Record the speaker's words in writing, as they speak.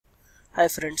Hi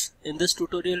friends, in this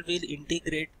tutorial we'll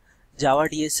integrate Java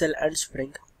DSL and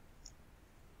Spring.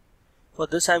 For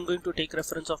this I'm going to take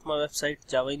reference of my website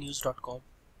javanews.com.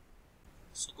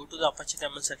 So go to the Apache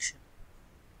Camel section.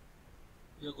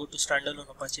 You go to standalone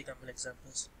Apache Camel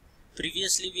examples.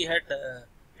 Previously we had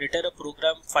written a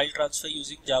program file transfer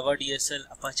using Java DSL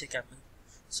Apache Camel.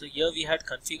 So here we had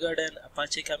configured an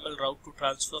Apache Camel route to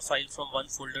transfer file from one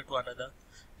folder to another.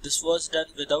 This was done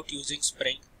without using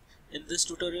Spring. In this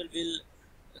tutorial we'll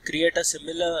create a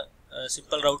similar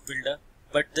simple route builder,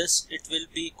 but this it will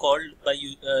be called by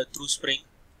through Spring.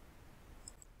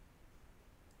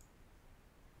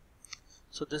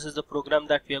 So this is the program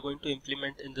that we are going to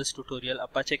implement in this tutorial,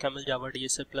 Apache Camel Java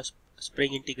DSL plus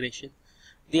Spring integration.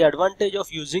 The advantage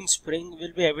of using Spring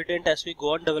will be evident as we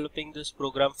go on developing this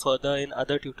program further in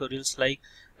other tutorials like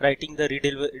writing the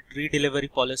redelivery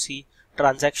policy,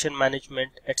 transaction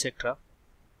management, etc.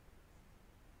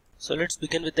 So let's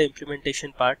begin with the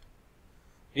implementation part.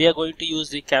 We are going to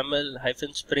use the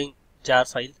camel-spring jar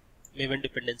file, Maven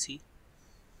dependency.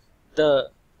 The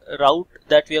route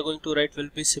that we are going to write will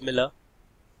be similar.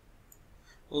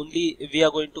 Only we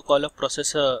are going to call a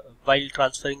processor while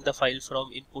transferring the file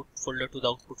from input folder to the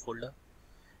output folder.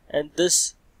 And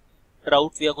this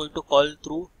route we are going to call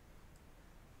through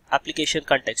application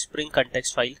context, Spring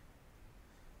context file.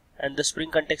 And the Spring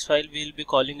context file we will be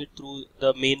calling it through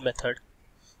the main method.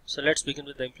 So let's begin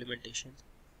with the implementation.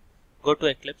 Go to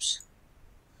Eclipse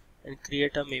and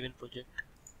create a Maven project.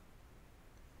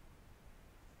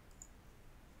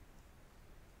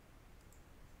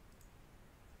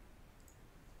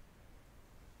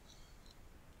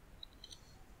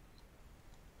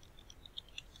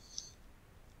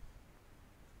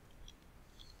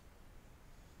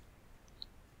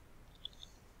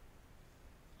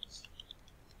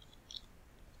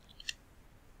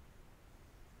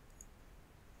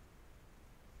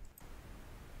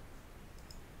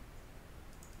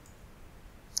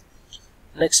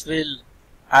 Next we'll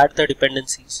add the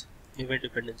dependencies, Maven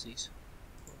dependencies.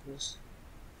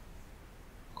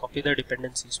 Copy the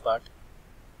dependencies part.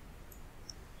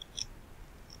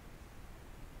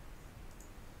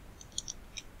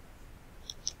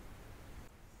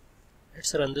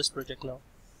 Let's run this project now.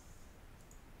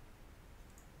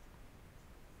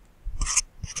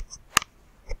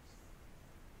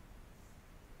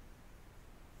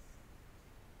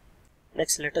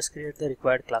 Next let us create the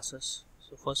required classes.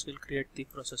 So first we'll create the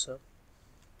processor.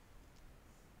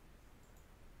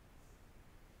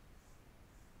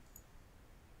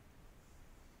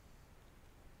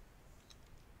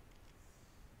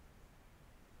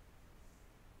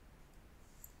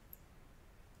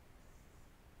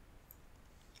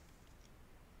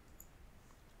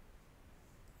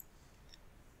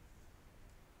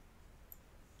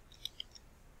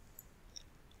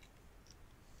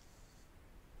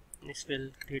 Next we'll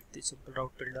create the simple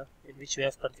route builder in which we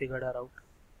have configured our route.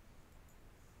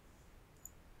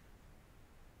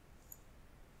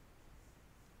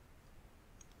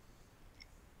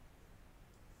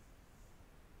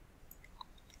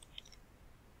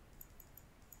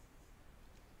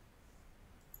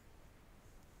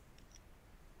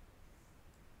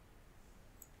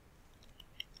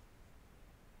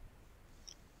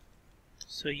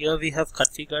 So here we have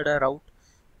configured a route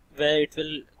where it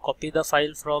will copy the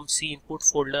file from C input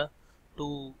folder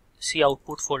to C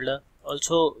output folder.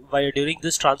 Also, while during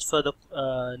this transfer, the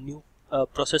new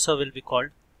processor will be called.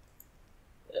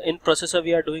 In processor,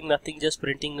 we are doing nothing, just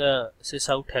printing a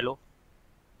sysout hello.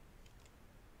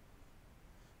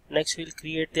 Next, we'll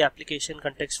create the application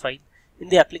context file. In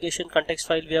the application context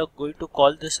file, we are going to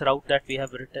call this route that we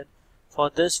have written. For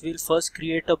this, we'll first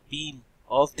create a bean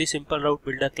of the simple route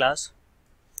builder class,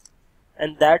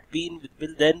 and that bean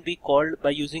will then be called by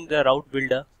using the route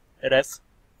builder ref.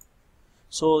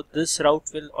 So this route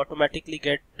will automatically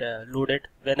get loaded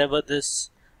whenever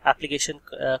this application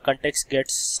context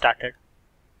gets started.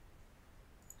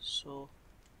 So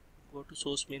go to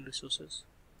source main resources.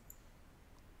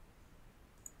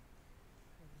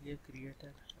 Here create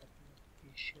an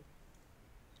application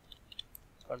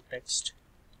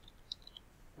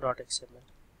context.xml.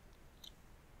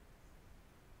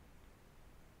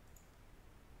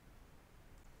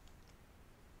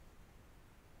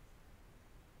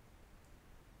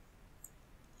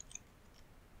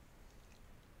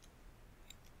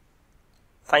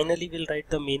 Finally, we'll write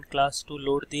the main class to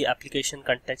load the application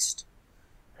context,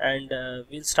 and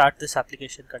we'll start this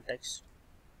application context.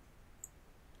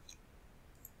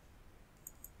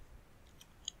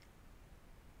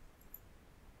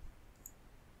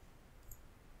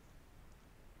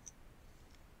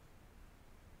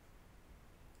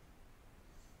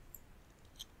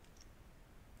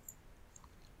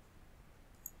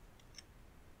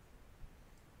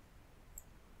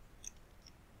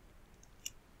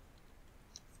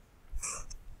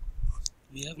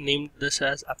 We have named this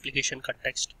as application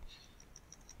context.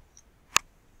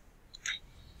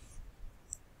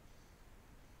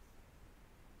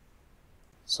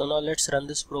 So now let's run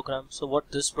this program. So what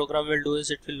this program will do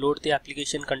is it will load the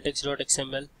application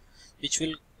context.xml, which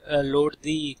will load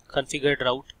the configured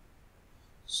route.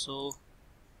 So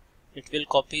it will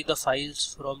copy the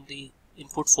files from the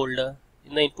input folder.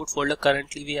 In the input folder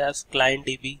currently we have client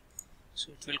DB.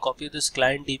 So it will copy this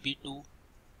client DB to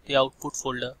the output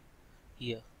folder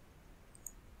here.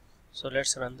 So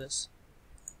let's run this.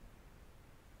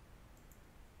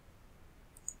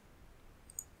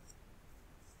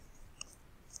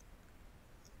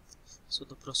 So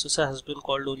the processor has been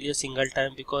called only a single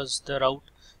time because the route,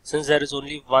 since there is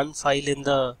only one file in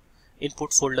the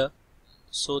input folder,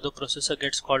 so the processor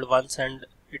gets called once and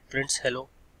it prints hello.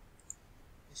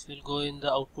 If we'll go in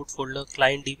the output folder,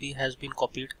 client DB has been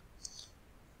copied.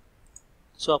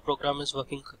 So our program is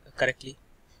working correctly.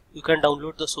 You can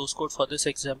download the source code for this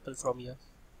example from here.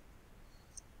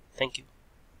 Thank you.